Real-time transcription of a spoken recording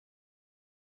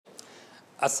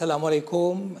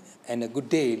Assalamualaikum and a good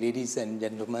day, ladies and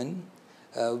gentlemen.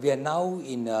 We are now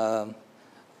in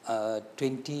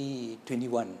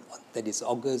 2021, that is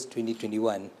August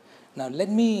 2021. Now, let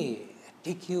me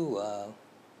take you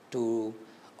to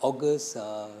August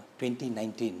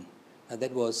 2019. Now, that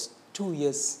was 2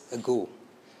 years ago.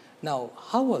 Now,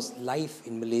 how was life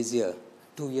in Malaysia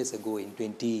 2 years ago in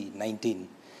 2019?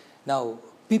 Now,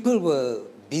 people were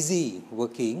busy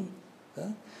working.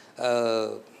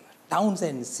 Towns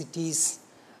and cities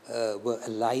were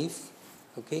alive,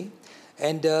 okay?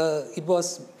 And it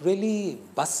was really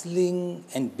bustling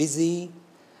and busy.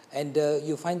 And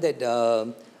you find that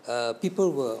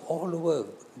people were all over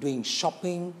doing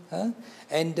shopping.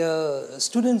 And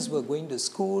students were going to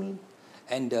school.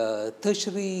 And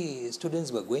tertiary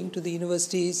students were going to the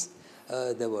universities.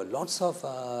 There were lots of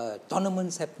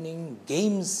tournaments happening.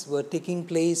 Games were taking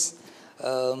place.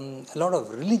 A lot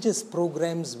of religious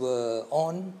programs were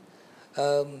on.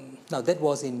 Now, that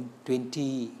was in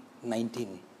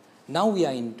 2019. Now we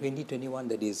are in 2021,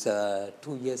 that is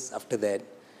 2 years after that.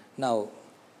 Now,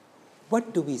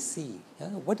 what do we see?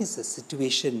 What is the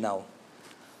situation now?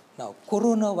 Now,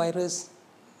 coronavirus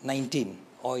 19,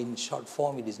 or in short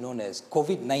form, it is known as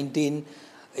COVID-19,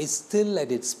 is still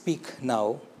at its peak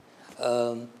now,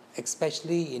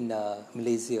 especially in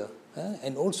Malaysia,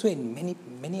 and also in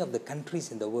many of the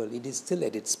countries in the world. It is still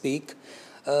at its peak.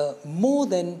 More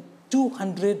than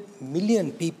 200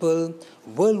 million people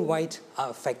worldwide are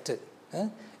affected.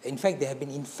 In fact, they have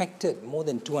been infected, more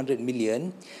than 200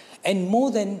 million, and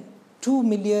more than 2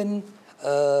 million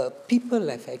people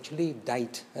have actually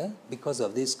died because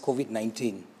of this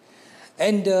COVID-19.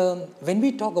 And when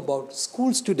we talk about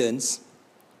school students,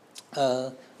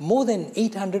 more than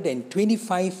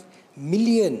 825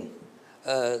 million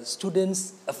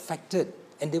students affected,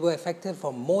 and they were affected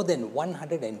from more than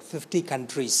 150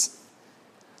 countries.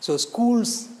 So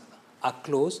schools are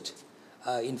closed.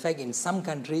 In fact, in some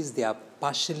countries, they are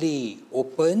partially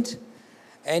opened.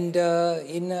 And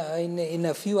in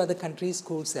a few other countries,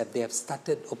 schools they have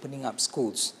started opening up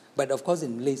schools. But of course,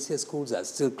 in Malaysia, schools are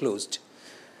still closed.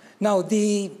 Now,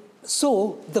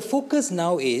 so the focus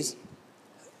now is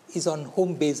on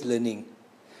home-based learning.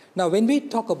 Now, when we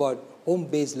talk about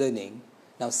home-based learning,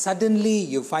 now suddenly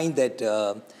you find that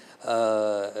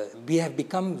we have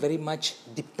become very much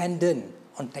dependent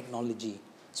on technology.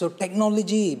 So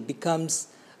technology becomes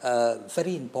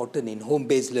very important in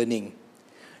home-based learning.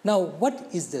 Now, what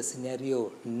is the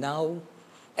scenario now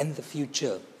and the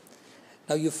future?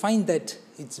 Now, you find that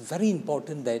it's very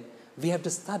important that we have to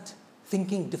start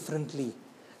thinking differently.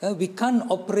 We can't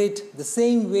operate the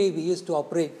same way we used to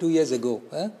operate 2 years ago.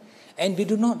 And we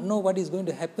do not know what is going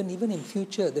to happen even in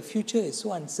future. The future is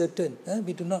so uncertain.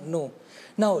 We do not know.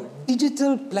 Now,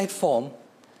 digital platform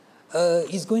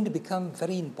is going to become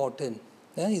very important.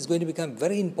 Is going to become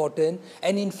very important,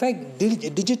 and in fact,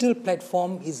 digital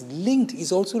platform is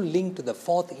also linked to the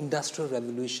fourth industrial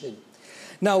revolution.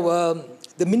 Now,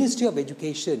 the Ministry of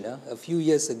Education a few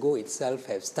years ago itself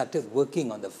have started working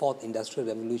on the fourth industrial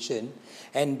revolution,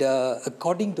 and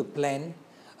according to plan,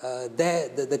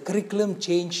 the curriculum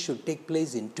change should take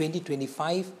place in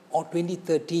 2025 or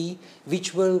 2030,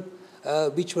 which will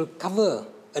cover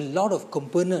a lot of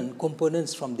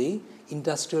components from the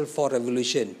Industrial 4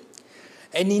 Revolution.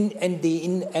 And in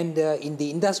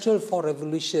the Industrial 4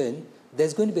 Revolution,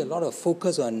 there's going to be a lot of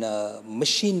focus on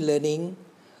machine learning,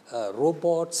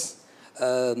 robots,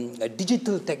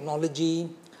 digital technology,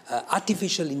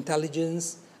 artificial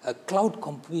intelligence, cloud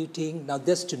computing. Now,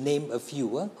 just to name a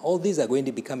few, all these are going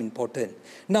to become important.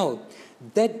 Now,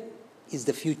 that is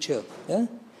the future.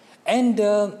 And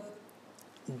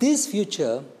this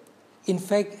future, in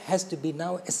fact, has to be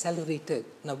now accelerated.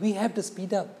 Now, we have to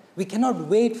speed up. We cannot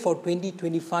wait for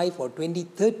 2025 or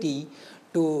 2030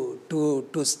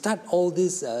 to start all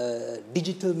these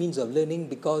digital means of learning,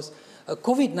 because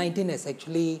COVID-19 has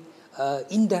actually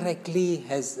indirectly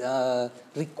has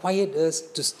required us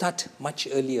to start much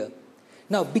earlier.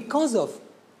 Now, because of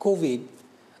COVID,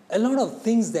 a lot of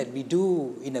things that we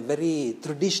do in a very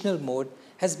traditional mode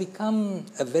has become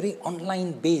a very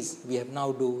online base we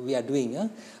are doing.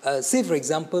 Say, for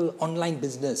example, online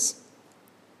business.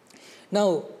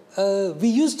 Now, we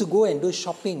used to go and do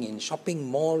shopping in shopping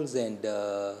malls and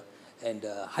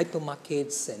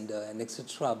hypermarkets and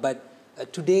etc. But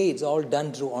today it's all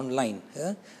done through online.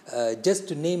 Just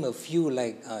to name a few,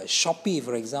 like Shopee,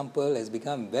 for example, has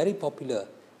become very popular.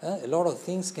 A lot of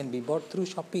things can be bought through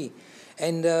Shopee.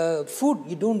 And food,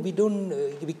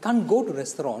 we can't go to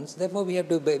restaurants. Therefore, we have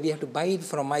to buy it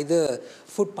from either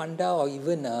Food Panda or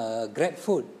even Grab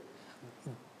Food.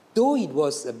 Though it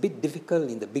was a bit difficult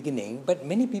in the beginning, but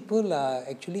many people are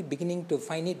actually beginning to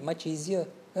find it much easier.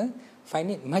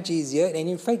 Find it much easier, and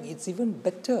in fact, it's even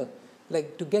better,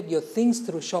 like to get your things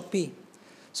through Shopee.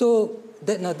 So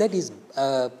now that is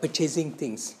purchasing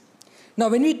things. Now,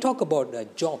 when we talk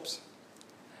about jobs,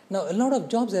 now a lot of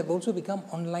jobs have also become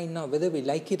online now, whether we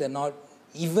like it or not.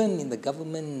 Even in the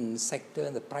government sector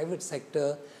and the private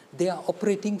sector, they are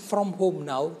operating from home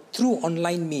now through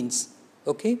online means.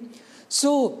 Okay,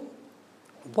 so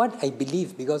what I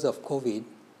believe, because of COVID,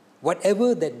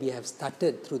 whatever that we have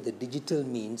started through the digital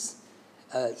means,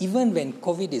 even when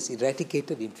COVID is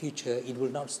eradicated in future, it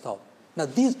will not stop. Now,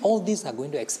 all these are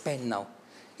going to expand now.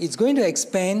 It's going to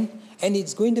expand, and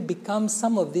it's going to become,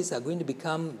 some of these are going to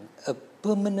become a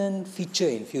permanent feature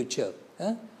in future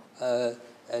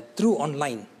through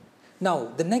online. Now,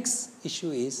 the next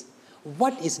issue is,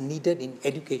 what is needed in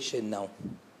education now?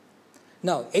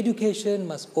 Now, education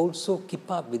must also keep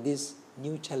up with these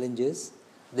new challenges,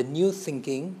 the new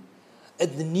thinking,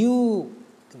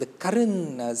 the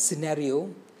current scenario,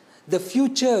 the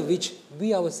future which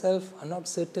we ourselves are not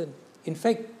certain. In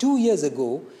fact, 2 years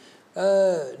ago,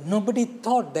 nobody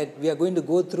thought that we are going to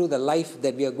go through the life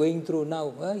that we are going through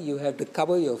now. You have to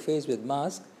cover your face with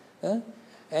mask,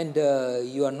 and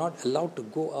you are not allowed to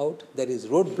go out. There is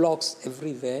roadblocks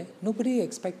everywhere. Nobody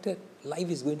expected life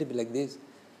is going to be like this.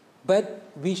 But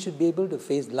we should be able to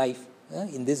face life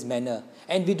in this manner.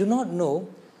 And we do not know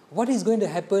what is going to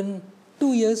happen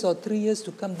 2 years or 3 years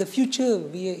to come. The future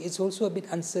is also a bit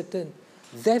uncertain.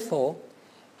 Therefore,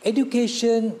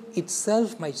 education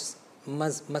itself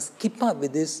must keep up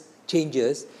with these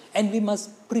changes, and we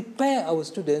must prepare our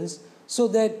students so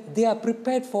that they are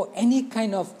prepared for any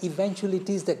kind of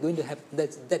eventualities that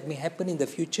may happen in the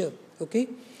future. Okay,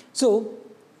 so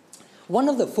one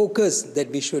of the focus that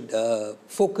we should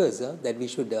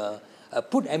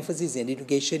put emphasis in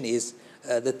education is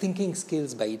the thinking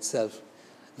skills by itself.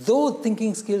 Though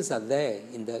thinking skills are there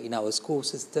in our school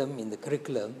system, in the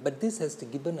curriculum, but this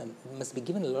must be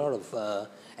given a lot of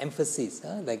emphasis,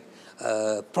 like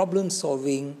problem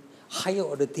solving, higher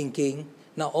order thinking.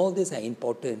 Now, all these are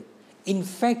important. In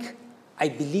fact, I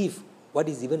believe what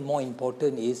is even more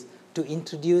important is to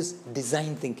introduce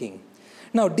design thinking.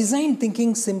 Now, design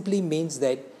thinking simply means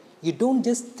that you don't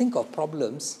just think of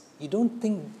problems,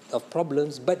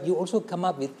 but you also come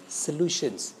up with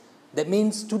solutions. That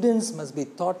means students must be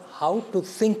taught how to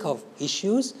think of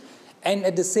issues, and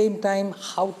at the same time,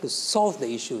 how to solve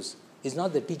the issues. It's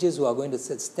not the teachers who are going to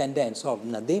stand there and solve.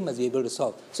 Now, they must be able to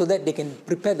solve so that they can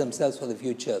prepare themselves for the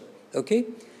future. Okay?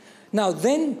 Now,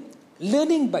 then,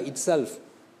 learning by itself.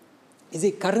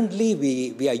 Currently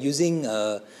we are using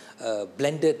a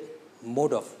blended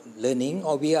mode of learning,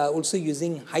 or we are also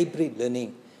using hybrid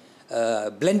learning.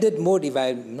 Blended mode, if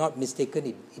I'm not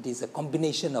mistaken, it is a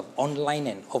combination of online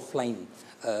and offline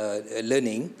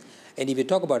learning. And if you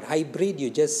talk about hybrid,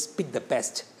 you just pick the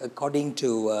best according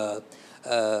to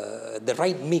the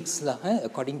right mix,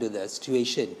 according to the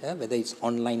situation, whether it's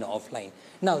online or offline.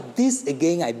 Now, this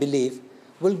again, I believe,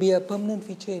 will be a permanent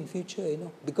feature in future,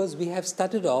 because we have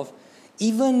started off,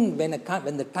 even when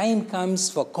the time comes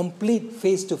for complete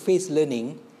face-to-face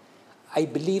learning, I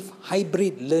believe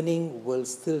hybrid learning will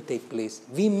still take place.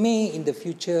 We may, in the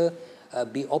future,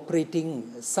 be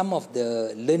operating some of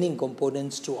the learning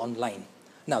components to online.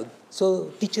 Now,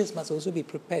 so teachers must also be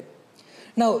prepared.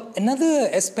 Now, another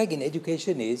aspect in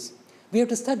education is we have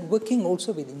to start working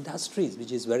also with industries,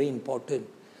 which is very important.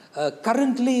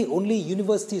 Currently, only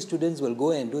university students will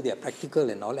go and do their practical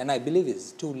and all, and I believe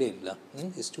it's too late.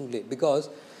 It's too late, because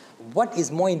what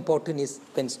is more important is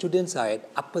when students are at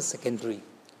upper secondary,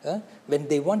 when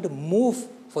they want to move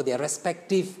for their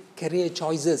respective career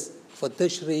choices for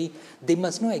tertiary, they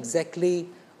must know exactly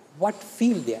what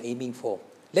field they are aiming for.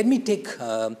 Let me take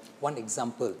one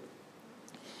example.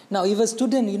 Now, if a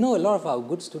student, a lot of our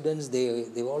good students,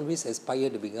 they always aspire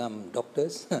to become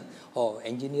doctors or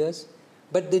engineers,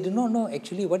 but they do not know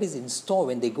actually what is in store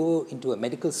when they go into a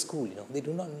medical school, they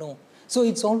do not know. So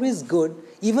it's always good,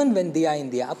 even when they are in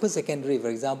the upper secondary, for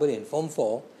example, in Form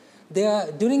 4,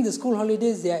 during the school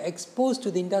holidays, they are exposed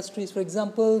to the industries. For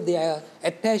example, they are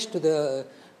attached to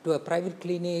a private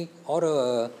clinic or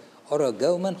a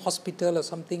government hospital or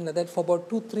something like that for about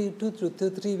 2 to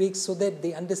 3 weeks, so that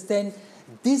they understand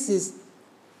this is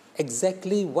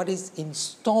exactly what is in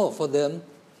store for them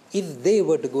if they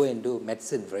were to go and do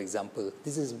medicine, for example.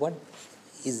 This is what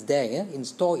is there in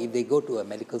store if they go to a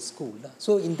medical school.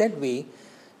 So in that way,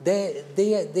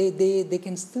 they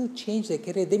can still change their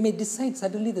career. They may decide,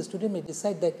 suddenly the student may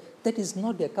decide that is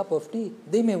not their cup of tea.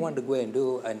 They may want to go and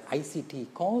do an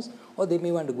ICT course, or they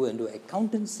may want to go and do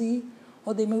accountancy,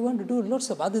 or they may want to do lots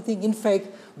of other things. In fact,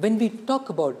 when we talk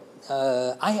about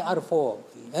IR4,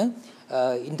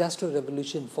 Industrial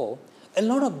Revolution 4, a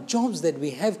lot of jobs that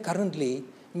we have currently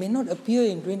may not appear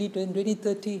in 2020,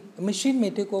 2030. A machine may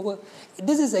take over.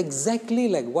 This is exactly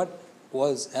like what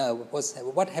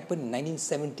what happened in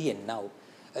 1970 and now.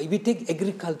 If we take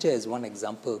agriculture as one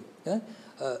example,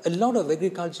 a lot of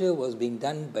agriculture was being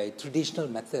done by traditional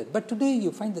method. But today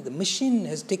you find that the machine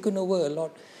has taken over a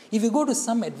lot. If you go to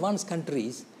some advanced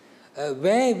countries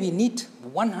where we need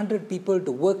 100 people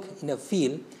to work in a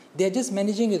field, they are just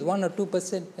managing with 1 or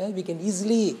 2%. We can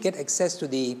easily get access to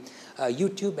the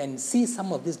YouTube and see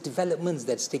some of these developments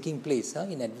that's taking place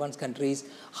in advanced countries,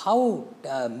 how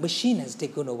machine has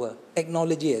taken over,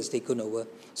 technology has taken over.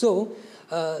 So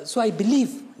I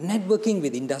believe networking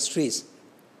with industries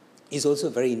is also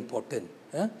very important.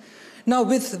 Now,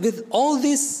 with all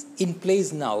this in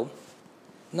place now,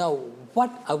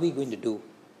 what are we going to do?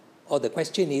 Or the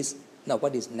question is, now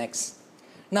what is next?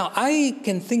 Now, I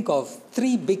can think of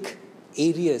 3 big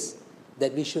areas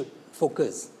that we should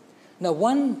focus. Now,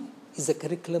 one is the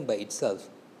curriculum by itself.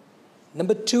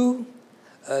 Number 2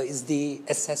 is the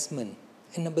assessment.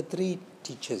 And number 3,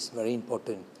 teachers, very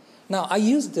important. Now, I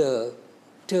use the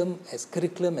term as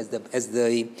curriculum as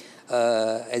the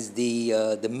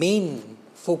main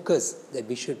focus that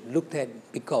we should look at,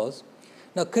 because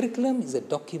now curriculum is a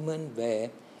document where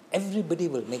everybody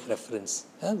will make reference,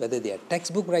 whether they are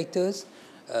textbook writers,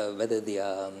 whether they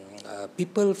are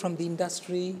people from the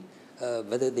industry,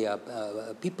 whether they are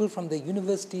people from the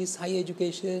universities, higher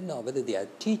education, or whether they are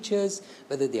teachers,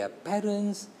 whether they are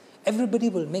parents. Everybody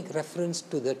will make reference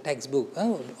to the textbook,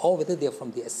 or whether they are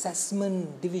from the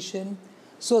assessment division.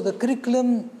 So the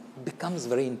curriculum becomes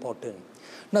very important.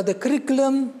 Now the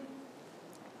curriculum,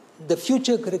 the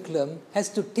future curriculum, has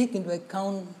to take into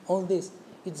account all this.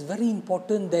 It's very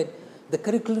important that the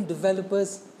curriculum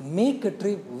developers make a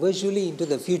trip virtually into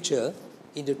the future,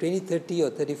 into 2030 or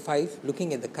 35,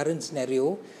 looking at the current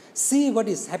scenario, see what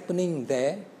is happening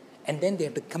there, and then they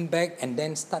have to come back and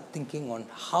then start thinking on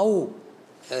how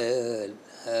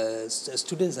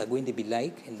students are going to be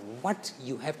like, and what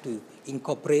you have to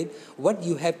incorporate, what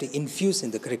you have to infuse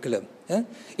in the curriculum.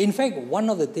 In fact, one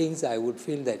of the things I would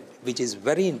feel that which is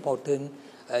very important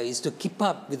is to keep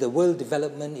up with the world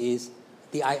development is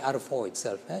the IR4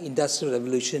 itself. Industrial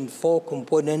Revolution 4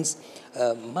 components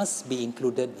must be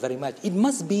included very much. It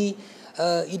must be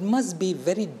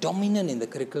very dominant in the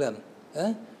curriculum.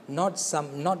 Not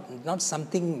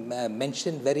something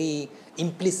mentioned very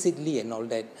implicitly and all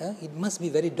that. It must be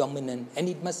very dominant, and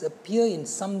it must appear in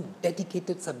some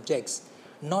dedicated subjects,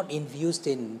 not infused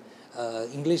in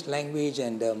English language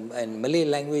and Malay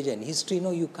language and history.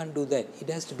 No, you can't do that. It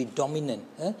has to be dominant.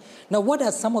 Now, what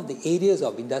are some of the areas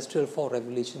of Industrial 4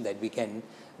 Revolution that we can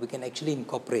actually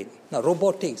incorporate? Now,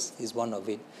 robotics is one of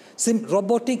it.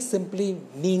 Robotics simply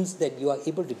means that you are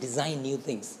able to design new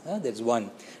things. That's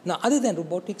one. Now, other than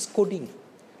robotics, coding.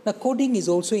 Now, coding is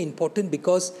also important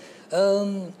because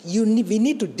we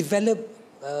need to develop.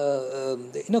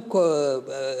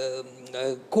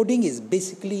 Coding is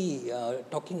basically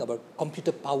talking about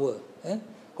computer power.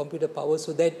 Computer power,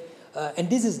 so that and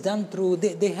this is done through.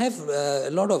 They have a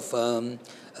lot of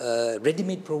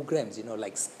ready-made programs,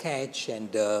 like Sketch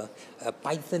and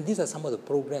Python. These are some of the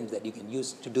programs that you can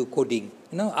use to do coding.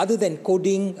 Other than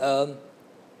coding,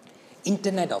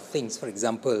 Internet of Things, for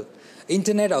example.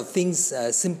 Internet of Things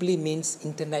simply means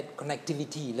internet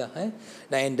connectivity.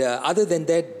 And other than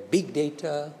that, big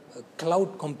data,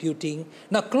 cloud computing.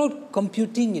 Now, cloud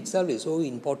computing itself is so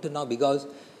important now because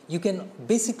you can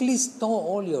basically store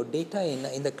all your data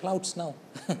in the clouds now.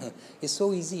 It's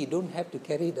so easy. You don't have to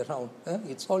carry it around.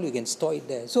 It's all, you can store it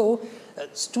there. So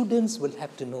students will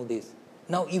have to know this.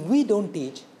 Now, if we don't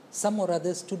teach, some or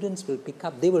other students will pick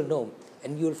up. They will know.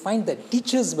 And you will find that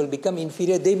teachers will become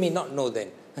inferior. They may not know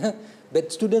then.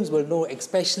 But students will know,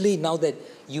 especially now that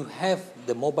you have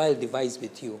the mobile device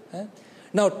with you.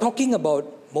 Now, talking about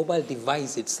mobile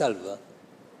device itself,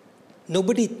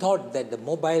 nobody thought that the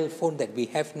mobile phone that we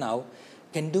have now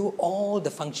can do all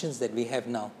the functions that we have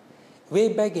now. Way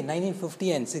back in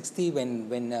 1950 and 60,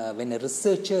 when a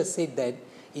researcher said that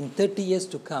in 30 years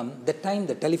to come, the time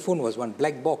the telephone was one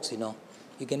black box,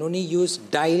 you can only use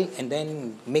dial and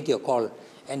then make your call.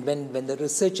 And when the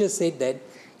researcher said that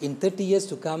in 30 years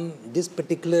to come, this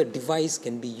particular device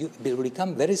will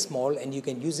become very small and you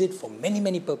can use it for many,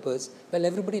 many purposes, well,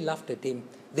 everybody laughed at him.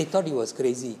 They thought he was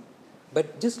crazy.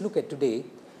 But just look at today,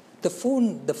 the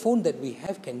phone that we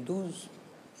have can do,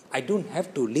 I don't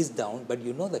have to list down, but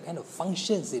the kind of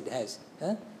functions it has.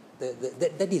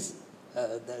 That is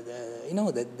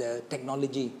the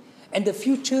technology. And the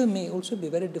future may also be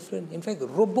very different. In fact,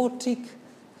 robotic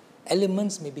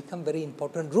elements may become very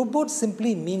important. Robot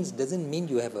simply doesn't mean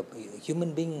you have a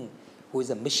human being who is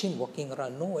a machine walking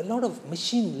around. No, a lot of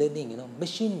machine learning,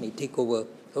 machine may take over.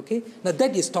 Okay, now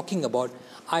that is talking about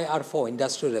IR4,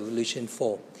 Industrial Revolution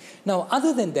 4. Now,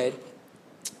 other than that,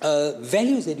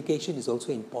 values education is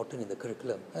also important in the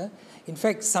curriculum. In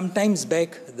fact, sometimes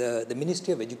back, the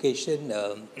Ministry of Education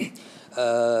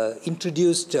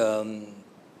introduced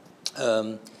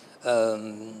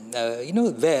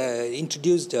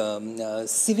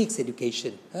civics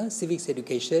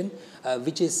education,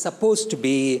 which is supposed to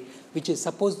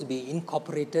be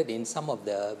incorporated in some of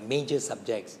the major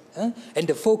subjects, and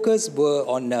the focus were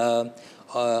on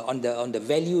the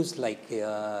values like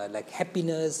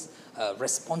happiness,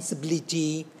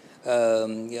 responsibility,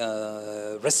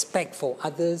 respect for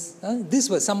others. These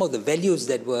were some of the values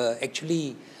that were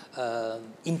actually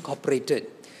incorporated.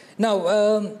 Now,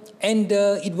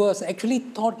 it was actually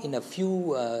taught in a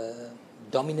few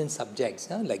dominant subjects,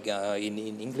 like in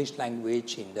English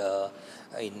language, in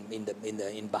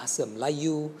Bahasa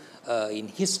Melayu, in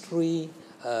history,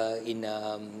 in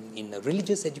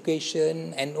religious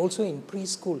education, and also in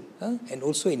preschool, and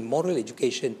also in moral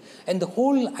education. And the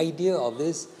whole idea of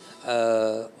this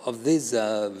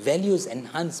values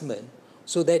enhancement,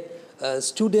 so that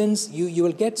students, you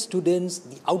will get students,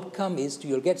 the outcome is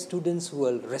you will get students who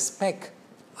will respect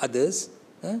others,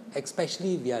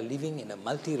 especially we are living in a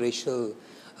multiracial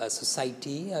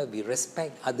society. We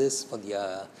respect others for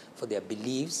their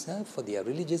beliefs, for their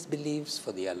religious beliefs,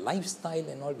 for their lifestyle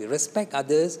and all. We respect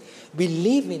others. We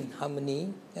live in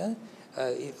harmony,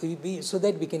 so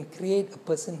that we can create a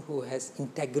person who has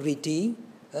integrity,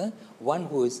 one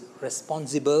who is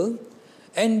responsible,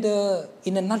 and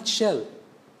in a nutshell,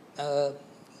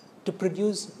 to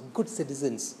produce good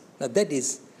citizens. Now that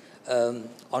is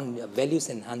on values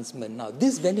enhancement. Now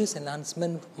this values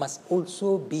enhancement must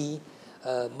also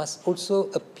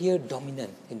appear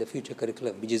dominant in the future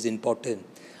curriculum, which is important.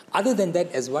 Other than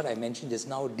that, as what I mentioned just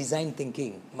now, design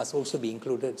thinking must also be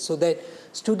included, so that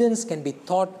students can be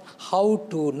taught how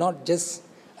to not just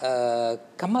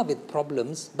come up with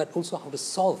problems, but also how to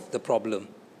solve the problem.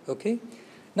 Okay.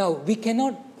 Now we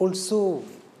cannot also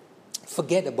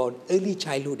forget about early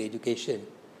childhood education.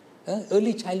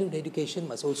 Early childhood education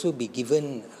must also be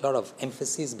given a lot of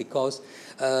emphasis, because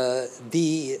a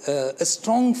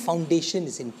strong foundation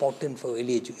is important for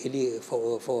early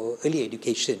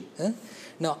education.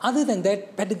 Now, other than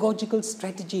that, pedagogical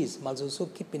strategies must also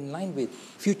keep in line with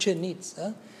future needs.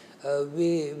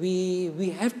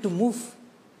 We have to move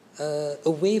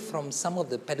away from some of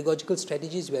the pedagogical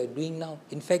strategies we are doing now.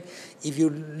 In fact, if you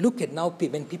look at now,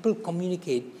 when people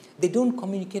communicate, they don't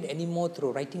communicate anymore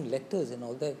through writing letters and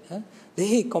all that.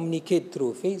 They communicate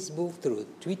through Facebook, through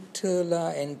Twitter,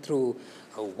 and through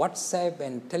WhatsApp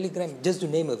and Telegram, just to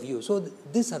name a few. So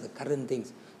these are the current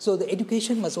things. So the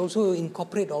education must also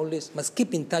incorporate all this, must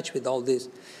keep in touch with all this.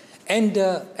 And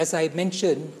as I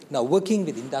mentioned, now working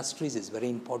with industries is very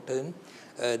important.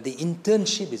 The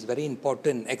internship is very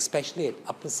important, especially at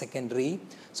upper secondary.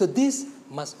 So this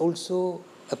must also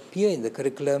appear in the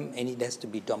curriculum, and it has to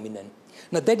be dominant.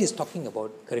 Now that is talking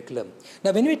about curriculum.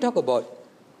 Now when we talk about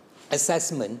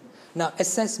assessment, now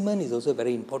assessment is also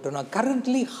very important. Now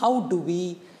currently, how do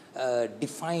we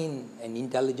define an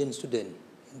intelligent student?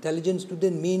 Intelligent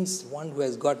student means one who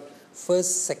has got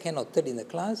first, second or third in the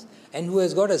class, and who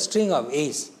has got a string of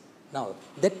A's. Now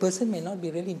that person may not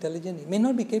be really intelligent, may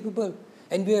not be capable.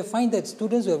 And we find that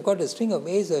students who have got a string of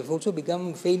A's have also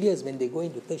become failures when they go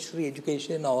into tertiary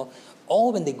education, or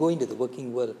when they go into the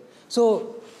working world.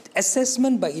 So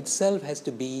assessment by itself has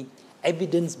to be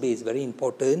evidence-based, very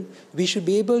important. We should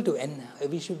be able to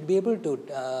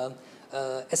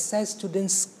assess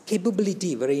students'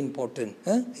 capability, very important.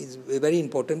 It's very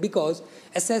important, because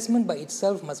assessment by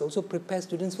itself must also prepare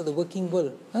students for the working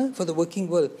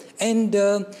world. And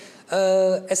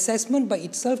assessment by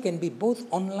itself can be both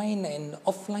online and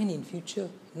offline in future.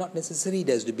 Not necessarily it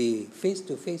has to be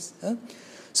face-to-face.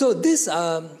 So this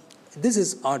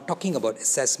is talking about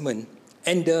assessment.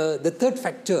 And the third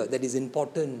factor that is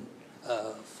important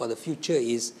for the future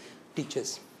is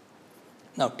teachers.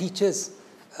 Now teachers,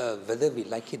 whether we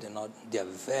like it or not, they are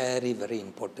very, very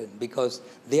important, because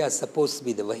they are supposed to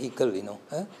be the vehicle,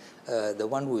 the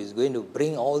one who is going to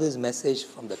bring all this message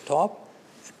from the top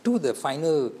to the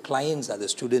final clients are the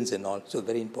students and all. So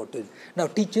very important. Now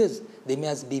teachers, they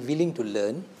must be willing to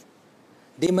learn.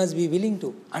 They must be willing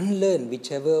to unlearn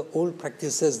whichever old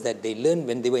practices that they learned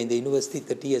when they were in the university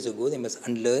 30 years ago. They must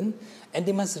unlearn, and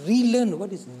they must relearn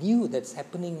what is new that's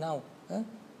happening now.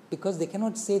 Because they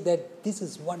cannot say that this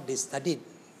is what they studied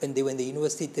when they were in the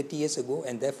university 30 years ago,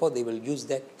 and therefore they will use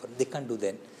that. They can't do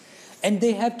that. And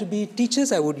they have to be,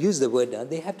 teachers, I would use the word,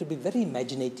 they have to be very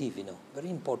imaginative,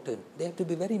 very important. They have to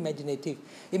be very imaginative.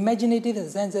 Imaginative in the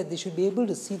sense that they should be able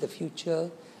to see the future,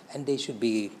 and they should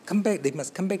be, they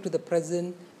must come back to the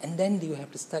present, and then you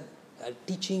have to start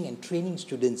teaching and training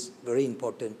students, very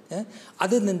important.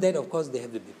 Other than that, of course, they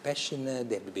have to be passionate,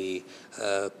 they have to be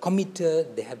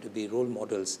committed, they have to be role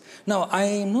models. Now, I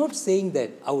am not saying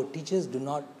that our teachers do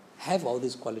not have all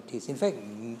these qualities. In fact,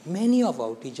 many of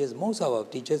our teachers, most of our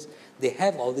teachers, they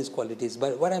have all these qualities.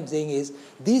 But what I'm saying is,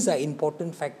 these are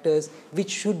important factors which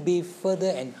should be further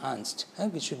enhanced,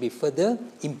 which should be further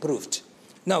improved.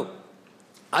 Now,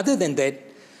 other than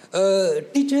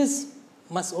that, teachers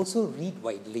must also read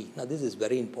widely. Now, this is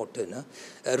very important.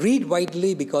 Read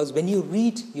widely, because when you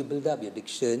read, you build up your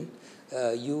diction,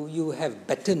 you have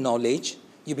better knowledge,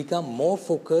 you become more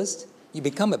focused, you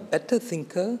become a better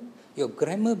thinker, your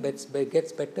grammar gets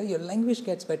better, your language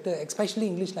gets better, especially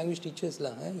English language teachers.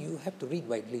 You have to read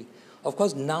widely. Of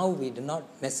course, now we do not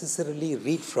necessarily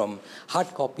read from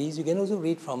hard copies. You can also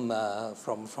read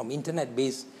from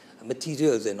internet-based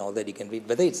materials and all that you can read,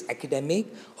 whether it's academic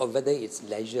or whether it's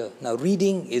leisure. Now,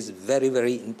 reading is very,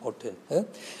 very important.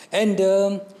 And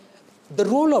the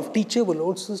role of teacher will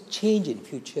also change in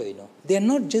future. They are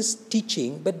not just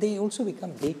teaching, but they also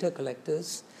become data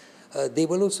collectors. They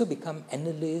will also become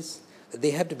analysts.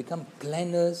 They have to become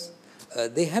planners.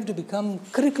 They have to become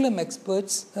curriculum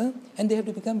experts, and they have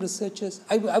to become researchers.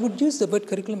 I would use the word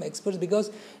curriculum experts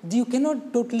because you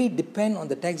cannot totally depend on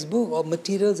the textbook or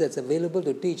materials that's available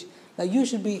to teach. Now, you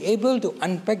should be able to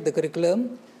unpack the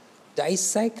curriculum,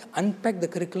 dissect, unpack the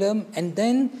curriculum, and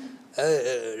then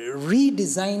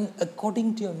redesign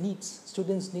according to your needs,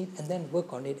 students' need, and then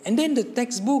work on it. And then the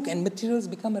textbook and materials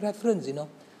become a reference,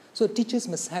 So teachers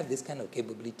must have this kind of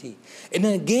capability. And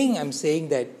again, I'm saying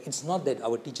that it's not that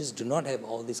our teachers do not have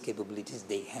all these capabilities,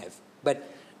 they have. But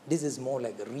this is more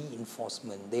like a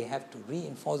reinforcement. They have to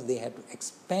reinforce, they have to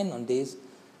expand on this.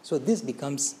 So this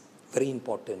becomes very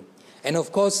important. And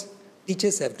of course,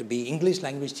 teachers have to be, English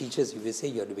language teachers, if you say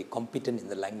you have to be competent in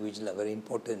the language, very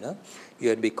important. You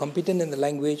have to be competent in the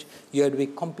language, you have to be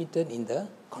competent in the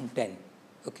content.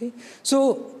 Okay?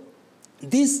 So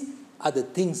these are the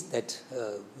things that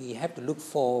we have to look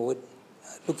forward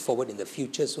in the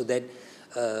future, so that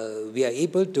we are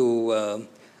able to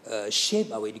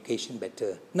shape our education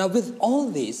better. Now, with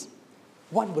all this,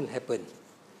 what will happen?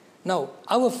 Now,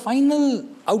 our final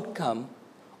outcome,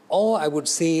 or I would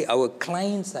say our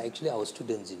clients, are actually our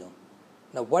students,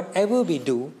 Now, whatever we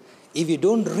do, if you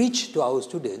don't reach to our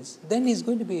students, then it's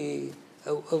going to be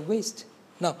a waste.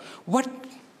 Now,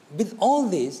 with all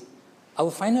this, our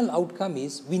final outcome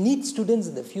is we need students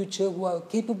in the future who are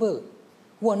capable,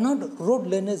 who are not rote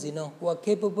learners, who are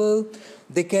capable.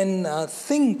 They can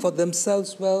think for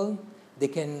themselves well. They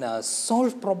can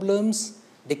solve problems.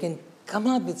 They can come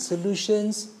up with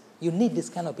solutions. You need this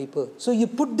kind of people. So you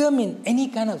put them in any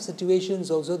kind of situations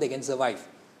also, they can survive.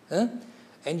 And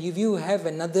if you have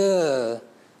another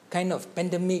kind of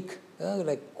pandemic,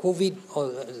 like COVID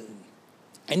or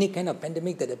any kind of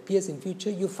pandemic that appears in future,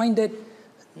 you find that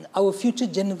our future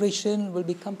generation will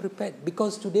become prepared,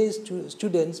 because today's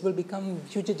students will become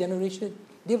future generation.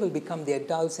 They will become the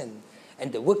adults and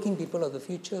the working people of the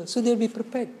future. So they'll be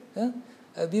prepared.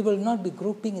 We will not be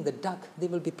groping in the dark. They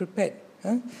will be prepared.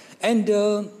 And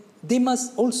they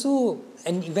must also,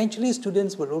 and eventually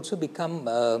students will also become,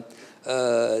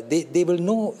 they will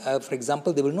know, for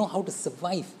example, they will know how to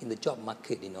survive in the job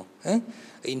market,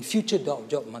 in future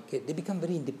job market. They become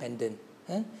very independent.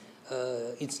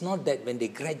 It's not that when they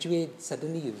graduate,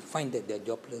 suddenly you find that they're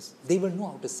jobless. They will know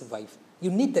how to survive.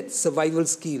 You need that survival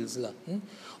skills.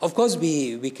 Of course,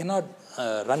 we cannot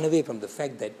run away from the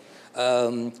fact that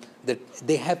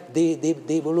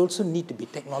they will also need to be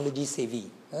technology savvy,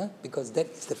 because that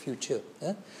is the future.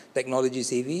 Technology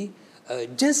savvy.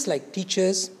 Just like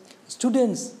teachers,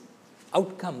 students'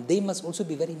 outcome, they must also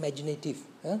be very imaginative.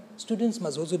 Students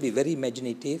must also be very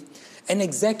imaginative. And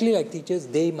exactly like teachers,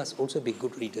 they must also be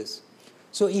good readers.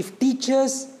 So if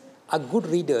teachers are good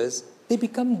readers, they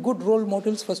become good role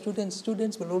models for students.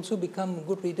 Students will also become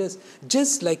good readers.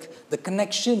 Just like the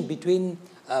connection between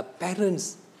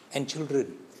parents and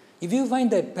children. If you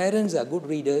find that parents are good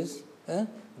readers,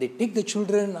 they take the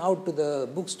children out to the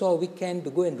bookstore weekend to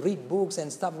go and read books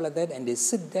and stuff like that, and they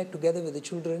sit there together with the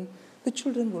children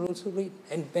will also read.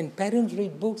 And when parents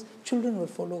read books, children will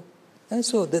follow.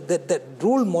 So that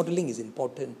role modeling is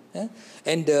important.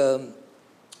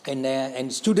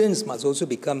 And students must also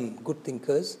become good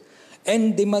thinkers.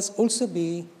 And they must also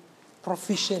be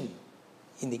proficient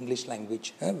in the English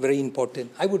language, very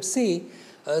important. I would say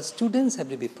students have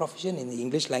to be proficient in the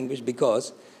English language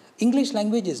because English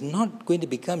language is not going to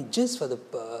become just for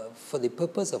the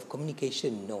purpose of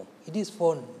communication, no. It is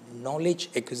for knowledge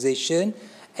acquisition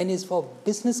and is for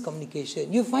business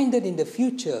communication. You find that in the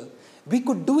future, we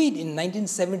could do it in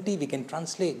 1970, we can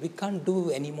translate. We can't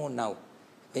do anymore now.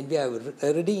 When we are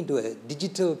already into a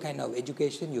digital kind of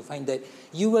education, you find that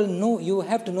you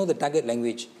have to know the target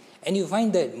language. And you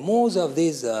find that most of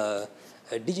these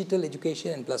digital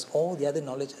education and plus all the other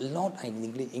knowledge, a lot are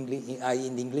in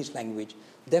the English language.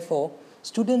 Therefore,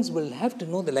 students will have to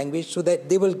know the language so that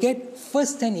they will get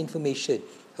first-hand information,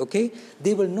 okay?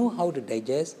 They will know how to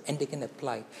digest and they can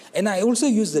apply. And I also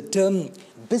use the term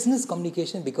business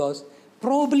communication because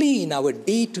probably in our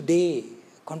day-to-day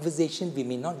conversation, we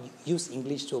may not use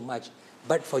English so much,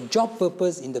 but for job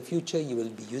purpose in the future, you will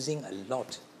be using a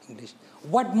lot English.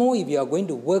 What more if you are going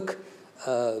to work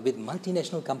with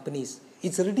multinational companies?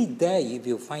 It's already there if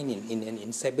you find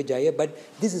in Cyberjaya, but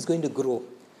this is going to grow.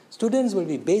 Students will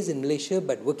be based in Malaysia,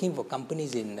 but working for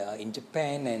companies in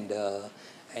Japan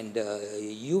and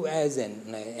US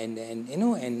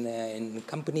and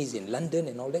companies in London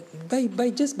and all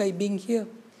that just by being here.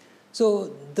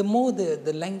 So the more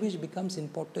the language becomes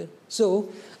important. So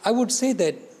I would say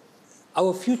that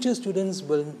our future students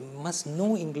must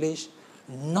know English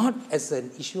not as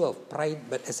an issue of pride,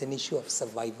 but as an issue of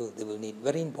survival they will need.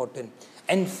 Very important.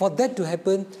 And for that to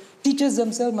happen, teachers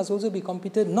themselves must also be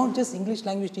competent, not just English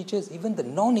language teachers, even the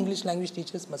non-English language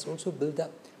teachers must also build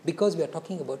up because we are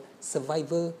talking about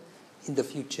survival in the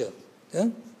future.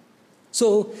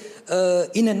 So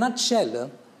in a nutshell,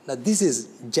 now this is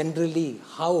generally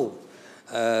how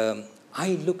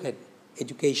I look at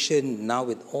education now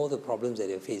with all the problems that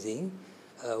we are facing,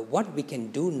 what we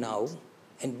can do now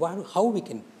and how we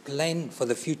can plan for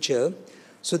the future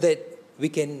so that we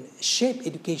can shape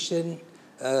education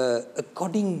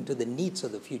according to the needs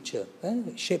of the future.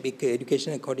 Shape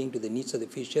education according to the needs of the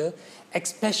future,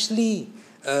 especially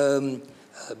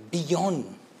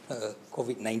beyond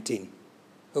COVID-19.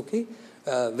 Okay?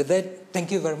 With that,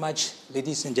 thank you very much,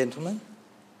 ladies and gentlemen.